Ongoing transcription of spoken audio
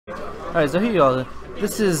Alright, so here you go.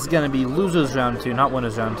 This is gonna be losers round 2, not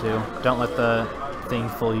winners round 2. Don't let the thing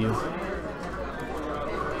fool you.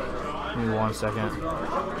 Give me 1 second.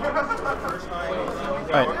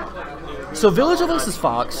 Alright. So Villager versus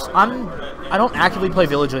Fox. I don't actively play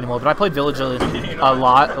Villager anymore, but I played Villager a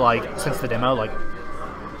lot, like, since the demo,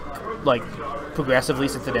 like progressively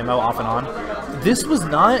since the demo, off and on. This was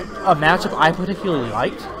not a matchup I particularly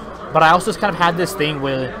liked, but I also just kind of had this thing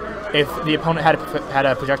where if the opponent had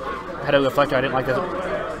a reflector, I didn't like that.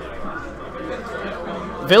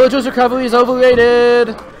 Villager's recovery is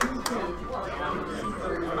overrated.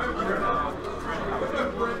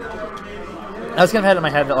 I was kind of had in my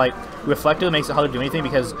head that like reflector makes it hard to do anything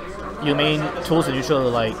because your main tools in neutral are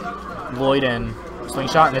like Lloyd and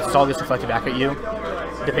Slingshot, and it's all just reflected back at you,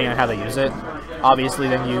 depending on how they use it. Obviously,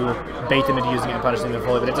 then you bait them into using it and punish them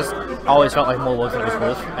before, but it just always felt like more work than it was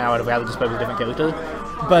worth, and I would have rather just played with a different character.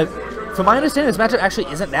 But from my understanding, this matchup actually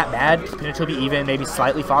isn't that bad. Potentially be even, maybe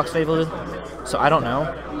slightly Fox favored. So I don't know.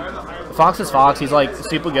 Fox is Fox. He's like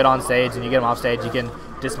super good on stage, and you get him off stage, you can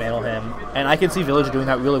dismantle him. And I can see Villager doing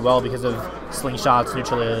that really well because of slingshots,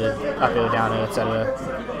 neutral air, up air, down air, etc.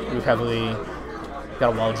 Recovery,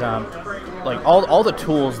 got a wall jump. Like all the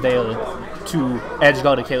tools there to edge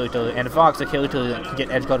guard a character, and Fox, a character can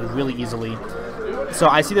get edge guarded really easily. So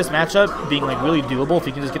I see this matchup being like really doable if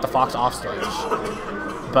you can just get the Fox off stage.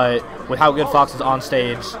 But with how good Fox is on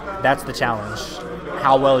stage, that's the challenge.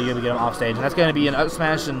 How well are you able to get him off stage? And that's going to be an up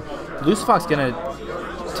smash, and Lucifox going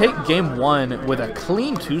to take game 1 with a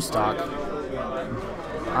clean 2-stock.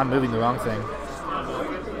 I'm moving the wrong thing.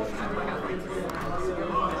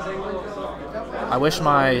 I wish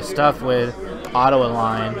my stuff would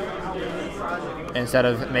auto-align instead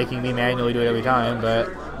of making me manually do it every time, but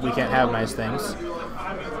we can't have nice things.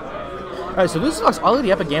 Alright, so Lucifox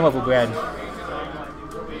already up a game level grad.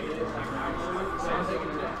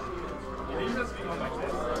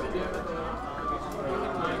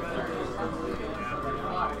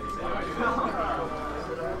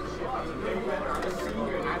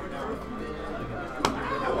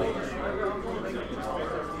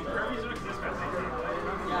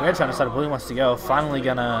 We're trying to decide where he wants to go. Finally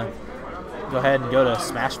gonna go ahead and go to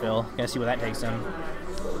Smashville. Gonna see where that takes him.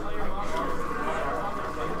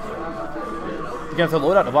 He's gonna throw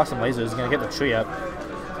Lloyd out to block some lasers. He's gonna get the tree up.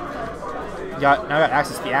 Now got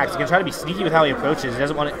access to the axe. He's gonna try to be sneaky with how he approaches. He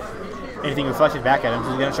doesn't want anything reflected back at him, so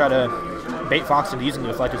he's gonna try to bait Fox into using the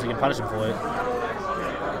reflector so he can punish him for it.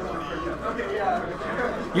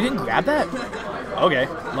 You didn't grab that? Okay.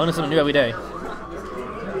 Learn something new every day.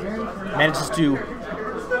 Manages to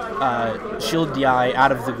shield DI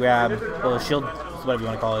out of the grab, or shield, whatever you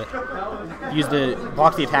want to call it.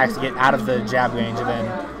 Block the attacks to get out of the jab range, and then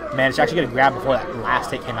managed to actually get a grab before that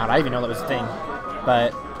last hit came out. I didn't even know that was a thing,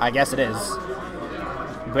 but I guess it is.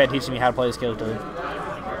 Brad teaching me how to play this character.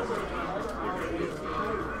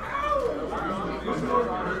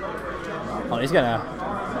 Oh, he's gonna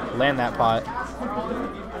land that pot.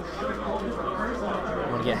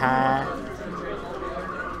 I'm gonna get high.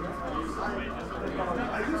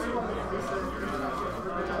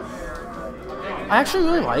 I actually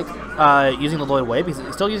really like using the Lloyd wave because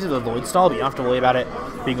it still uses the Lloyd stall, but you don't have to worry about it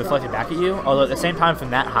being reflected back at you. Although at the same time, from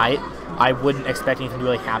that height, I wouldn't expect anything to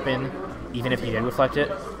really happen, even if he did reflect it.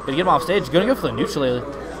 But to get him off stage, gonna go for the neutral air.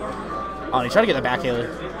 Oh, and he tried to get the back air.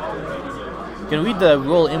 Gonna read the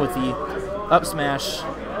roll in with the up smash.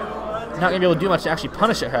 Not gonna be able to do much to actually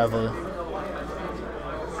punish it, however.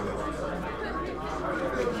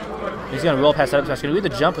 He's gonna roll past that up smash. Gonna read the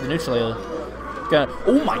jump with the neutral air.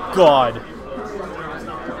 Oh my god!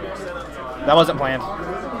 That wasn't planned.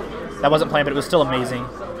 That wasn't planned, but it was still amazing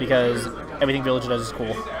because everything Villager does is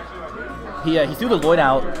cool. He threw the Lloyd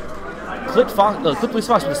out, clipped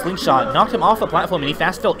Lucifox with a slingshot, knocked him off the platform, and he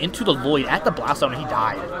fast fell into the Lloyd at the blast zone, and he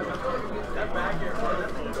died.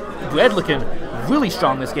 Brad looking really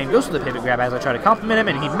strong this game. Goes for the pivot grab as I try to compliment him,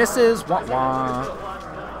 and he misses. Wah wah.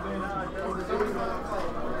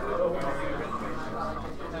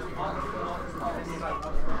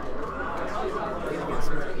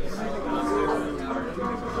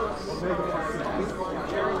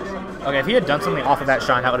 Okay, if he had done something off of that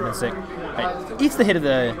shine, that would have been sick. Right, eats the hit of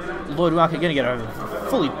the Lloyd Rocket, gonna get a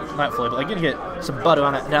fully, not fully, but like gonna get some butter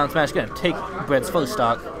on that down smash, gonna take Brad's first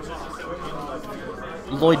stock.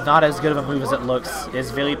 Lloyd, not as good of a move as it looks, is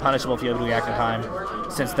very punishable if you have to react in time,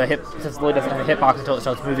 since Lloyd doesn't have a hitbox until it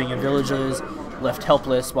starts moving, and Villager is left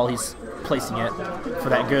helpless while he's placing it for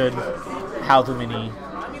that good how too many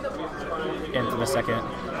nth of a second.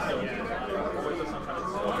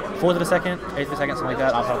 4th of a second, 8th of a second, something like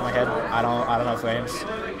that, off the top of my head. I don't know frames.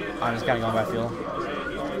 I'm just kind of going by feel.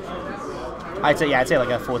 I'd say like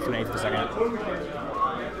a 4th to an 8th of a second.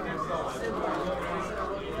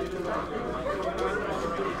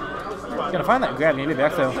 Gonna find that grab, maybe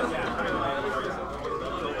back though.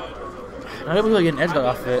 Not able to really get an edge guard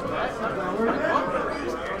off of it.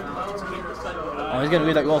 Oh, he's gonna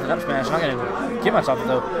do that roll with an up smash. Not gonna get much off it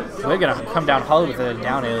though. We're gonna come down hollow with a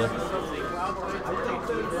down air.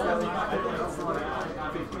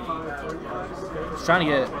 He's trying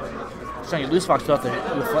to get Lucifox off the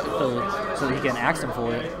so that he can axe him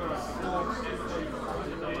for it.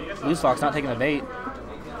 Lucifox not taking the bait.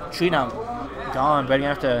 Tree now gone. Brett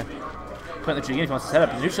gonna have to put in the tree again if he wants to set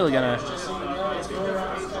up. He's usually gonna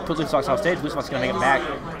put Lucifox off stage. Lucifox gonna make it back.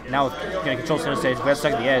 Now gonna control center stage. Brett's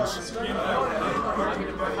stuck at the edge.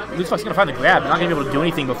 Lucifox gonna find the grab. Not gonna be able to do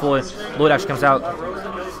anything before Lloyd actually comes out.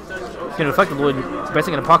 He's gonna reflect the Lloyd. Brett's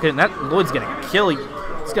gonna pocket it, and that Lloyd's gonna kill.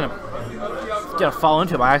 He's gonna fall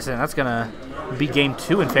into it by accident. That's gonna be game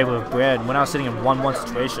 2 in favor of Brett. We're now sitting in 1-1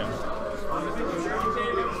 situation.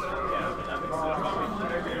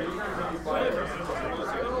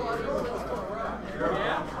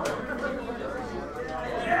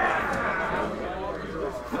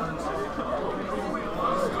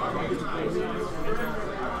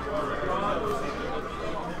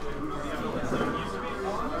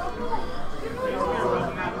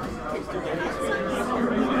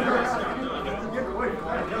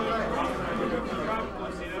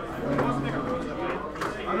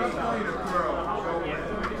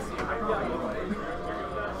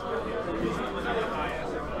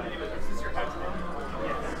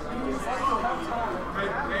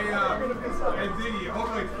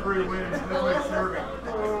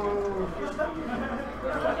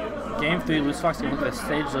 Game 3, Lucifox gonna look at the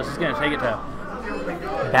stage list. He's gonna take it to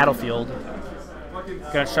Battlefield.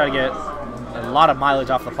 Gonna try to get a lot of mileage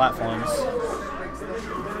off the platforms.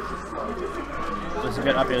 With some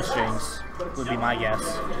good up air strings, would be my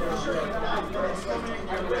guess.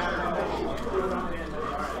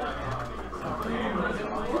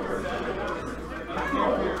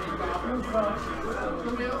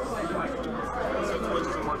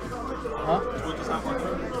 Huh?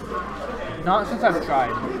 Not since I've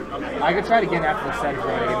tried. I could try it again after the set if you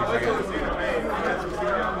want to give me a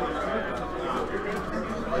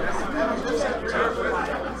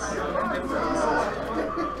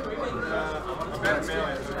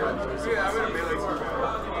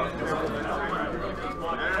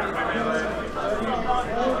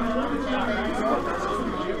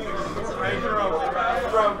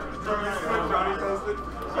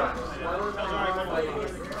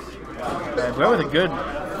We're with a good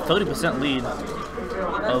 30% lead.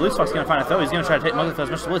 Lucifox gonna find a throw. He's gonna try to take most of the throws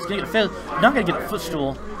as much as possible. He's gonna get a fail. Not gonna get a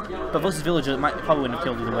footstool, but versus Villager probably wouldn't have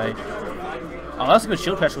killed either way. Oh, that's a good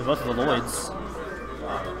shield pressure with both of the Lloyds.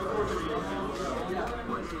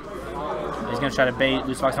 He's gonna try to bait.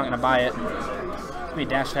 Lucifox not gonna buy it. It's gonna be a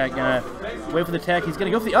dash attack. Gonna wait for the tech. He's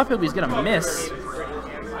gonna go for the up air, but he's gonna miss.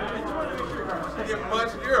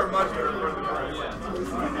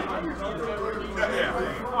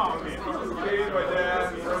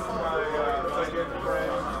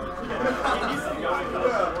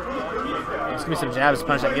 There's gonna be some jabs,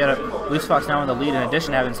 punch that get up. Lucifox now in the lead in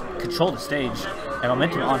addition to having control the stage and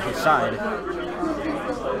momentum on his side.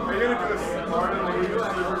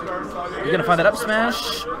 You're gonna find that up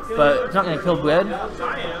smash, but it's not gonna kill Brett.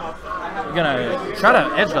 You're gonna try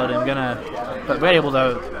to edge load him, but Brett able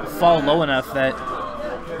to fall low enough that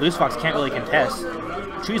Lucifox can't really contest.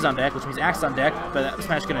 Tree's on deck, which means axe on deck, but that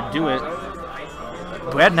smash gonna do it.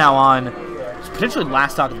 Brett now on potentially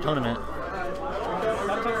last stock of the tournament.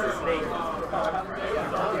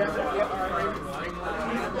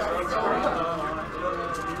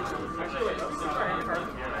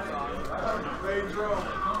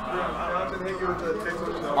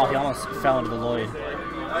 Oh, he almost fell into the Lloyd.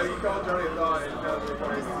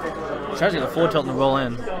 Tries to get the forward tilt and roll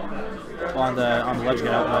in on the ledge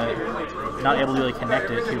get out, but not able to really connect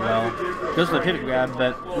it too well. Goes for the pivot grab,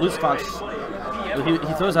 but Lucifox,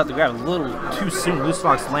 he throws out the grab a little too soon.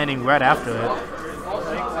 Lucifox landing right after it.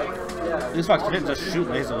 Lucifox didn't just shoot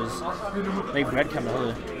lasers. Make Brett come to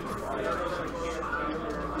her.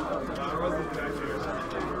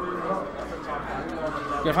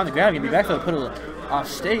 Gonna find the grab, gonna be back there to put it off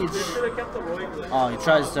stage. Oh, he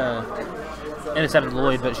tries to intercept the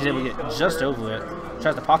Lloyd, but she's able to get just over it.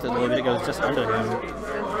 Tries to pocket the Lloyd, but it goes just under him.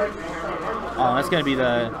 Oh, that's gonna be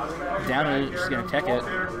the down air. She's gonna tech it.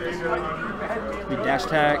 Be dash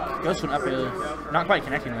attack. Goes to an up air. Not quite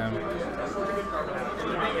connecting them.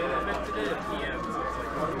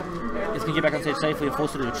 It's gonna get back on stage safely and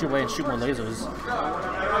force her to retreat away and shoot more lasers.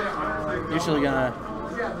 Usually gonna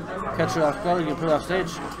catch her off guard, you can put her off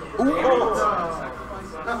stage.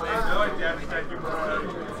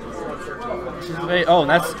 Wait, oh,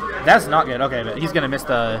 that's not good. Okay, but he's gonna miss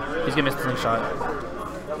the slingshot.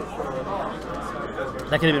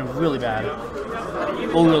 That could have been really bad,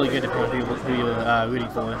 or really good depending on who you're rooting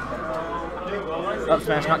for. Up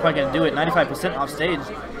smash, not quite gonna do it. 95% off stage.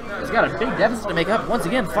 He's got a big deficit to make up. Once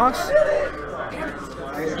again, Fox.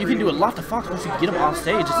 You can do a lot to Fox once you get him off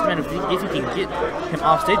stage. Just a matter of if you can get him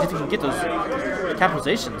off stage, if you can get those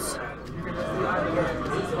capitalizations.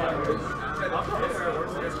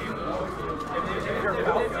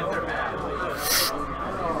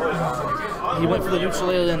 He went for the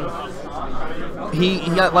neutral air and he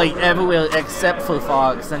got like everywhere except for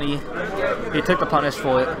Fox, and he took the punish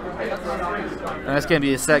for it. And that's gonna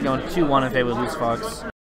be a set going 2-1 in favor of Lucifox.